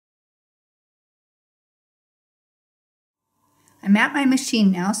I'm at my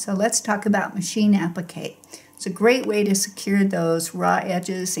machine now, so let's talk about machine applique. It's a great way to secure those raw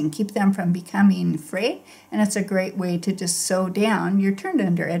edges and keep them from becoming frayed, and it's a great way to just sew down your turned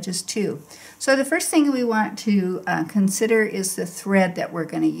under edges too. So the first thing we want to consider is the thread that we're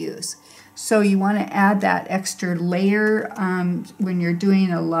going to use. So you want to add that extra layer when you're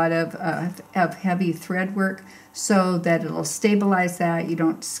doing a lot of heavy thread work, so that it'll stabilize that. You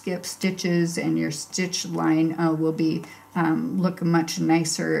don't skip stitches, and your stitch line will be look much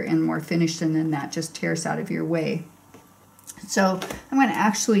nicer and more finished, and then that just tears out of your way. So I'm going to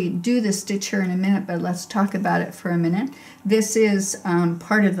actually do the stitch here in a minute, but let's talk about it for a minute. This is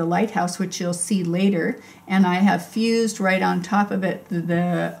part of the lighthouse, which you'll see later, and I have fused right on top of it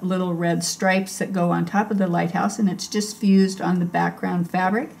the little red stripes that go on top of the lighthouse, and it's just fused on the background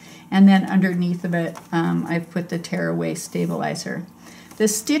fabric, and then underneath of it I've put the tearaway stabilizer. The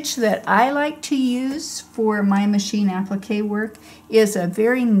stitch that I like to use for my machine applique work is a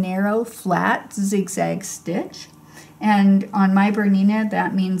very narrow, flat zigzag stitch. And on my Bernina,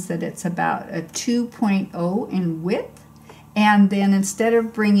 that means that it's about a 2.0 in width. And then instead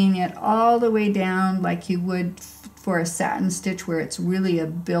of bringing it all the way down like you would for a satin stitch where it's really a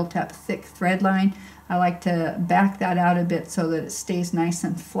built-up thick thread line, I like to back that out a bit so that it stays nice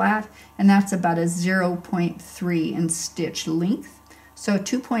and flat. And that's about a 0.3 in stitch length. So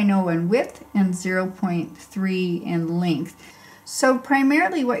 2.0 in width and 0.3 in length. So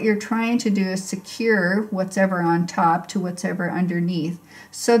primarily what you're trying to do is secure what's ever on top to what's ever underneath.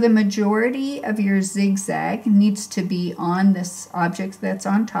 So the majority of your zigzag needs to be on this object that's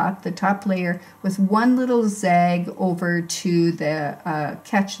on top, the top layer, with one little zag over to the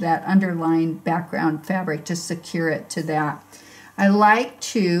catch that underlying background fabric to secure it to that. I like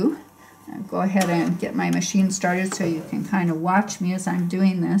to go ahead and get my machine started so you can kind of watch me as I'm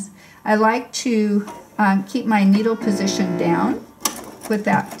doing this. I like to keep my needle position down, put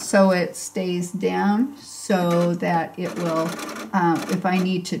that so it stays down so that it will, if I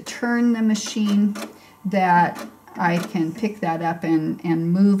need to turn the machine, that I can pick that up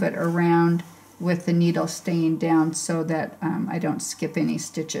and move it around with the needle staying down so that I don't skip any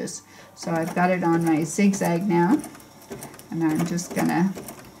stitches. So I've got it on my zigzag now, and I'm just going to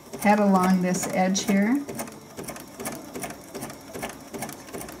head along this edge here.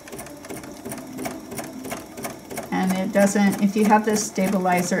 And it doesn't, if you have this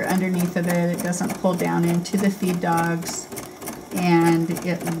stabilizer underneath of it, it doesn't pull down into the feed dogs, and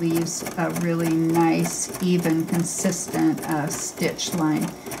it leaves a really nice, even, consistent stitch line.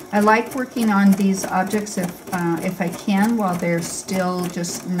 I like working on these objects if I can while they're still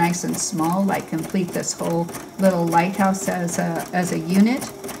just nice and small, like complete this whole little lighthouse as a unit,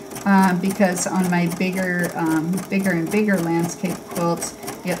 because on my bigger and bigger landscape quilts,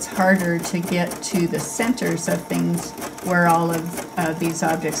 it's harder to get to the centers of things where all of these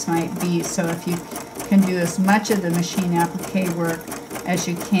objects might be. So if you can do as much of the machine applique work as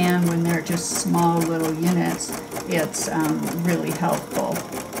you can when they're just small little units, it's really helpful.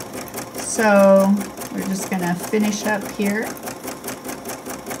 So we're just going to finish up here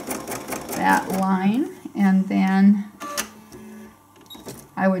that line, and then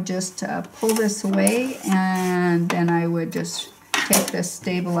I would just pull this away, and then I would just take this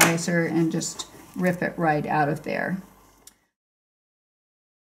stabilizer and just rip it right out of there.